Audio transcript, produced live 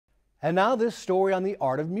And now this story on the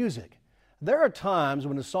art of music. There are times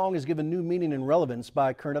when a song is given new meaning and relevance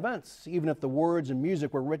by current events, even if the words and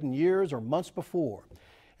music were written years or months before.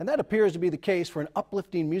 And that appears to be the case for an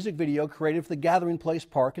uplifting music video created for the Gathering Place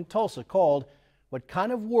Park in Tulsa called "What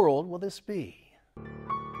Kind of World Will This Be?"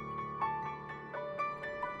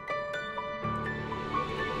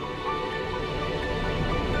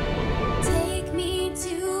 Take me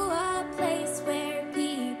to a place where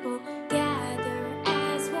people gather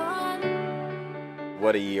as one.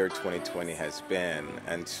 What a year 2020 has been,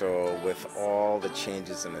 and so with all the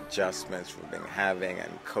changes and adjustments we've been having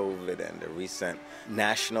and COVID and the recent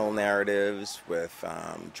national narratives with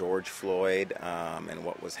George Floyd and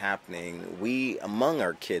what was happening, we, among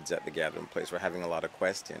our kids at the Gathering Place, were having a lot of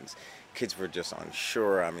questions. Kids were just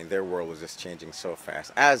unsure. I mean, their world was just changing so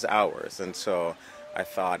fast, as ours, and so I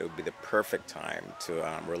thought it would be the perfect time to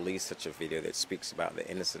release such a video that speaks about the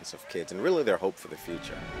innocence of kids and really their hope for the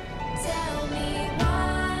future. Tell me what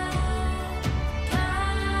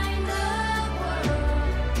kind of world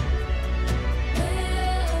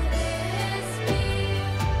will this be?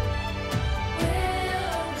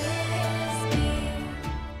 Will this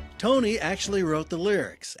be? Tony actually wrote the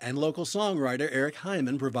lyrics, and local songwriter Eric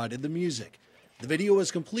Hyman provided the music. The video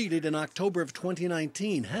was completed in October of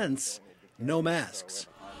 2019, hence no masks.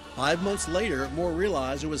 5 months later, Moore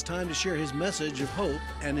realized it was time to share his message of hope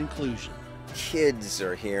and inclusion. Kids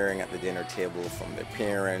are hearing at the dinner table from their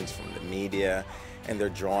parents, from the media, and they're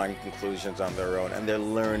drawing conclusions on their own, and they're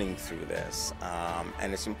learning through this.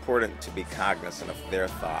 And it's important to be cognizant of their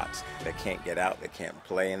thoughts. They can't get out, they can't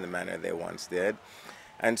play in the manner they once did.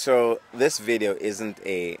 And so this video isn't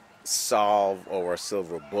a solve or a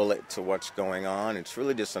silver bullet to what's going on. It's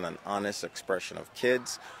really just an honest expression of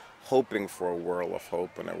kids hoping for a world of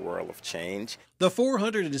hope and a world of change. The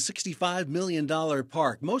 $465 million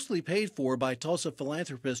park, mostly paid for by Tulsa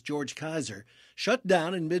philanthropist George Kaiser, shut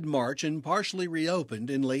down in mid-March and partially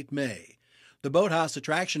reopened in late May. The boathouse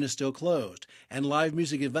attraction is still closed, and live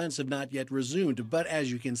music events have not yet resumed, but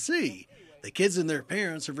as you can see, the kids and their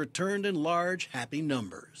parents have returned in large, happy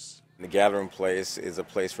numbers. The Gathering Place is a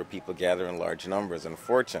place where people gather in large numbers.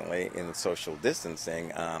 Unfortunately, in social distancing,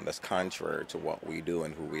 that's contrary to what we do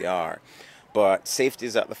and who we are. But safety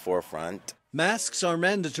is at the forefront. Masks are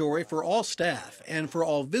mandatory for all staff and for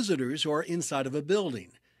all visitors who are inside of a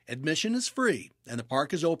building. Admission is free, and the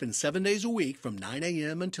park is open 7 days a week from 9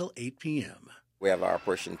 a.m. until 8 p.m. We have our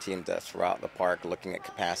operation teams that's throughout the park looking at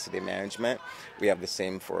capacity management. We have the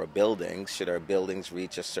same for our buildings. Should our buildings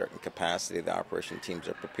reach a certain capacity, the operation teams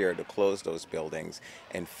are prepared to close those buildings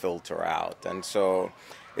and filter out. And so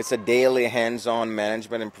it's a daily hands-on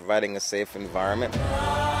management and providing a safe environment.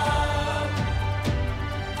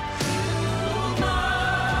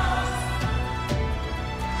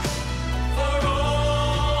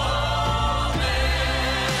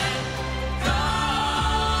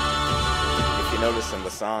 Notice in the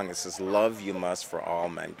song it says, "Love you must for all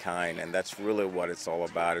mankind," and that's really what it's all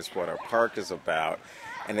about. It's what our park is about,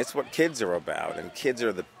 and it's what kids are about, and kids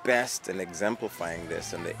are the best in exemplifying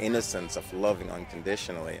this and the innocence of loving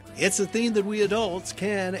unconditionally. It's a theme that we adults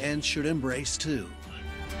can and should embrace too.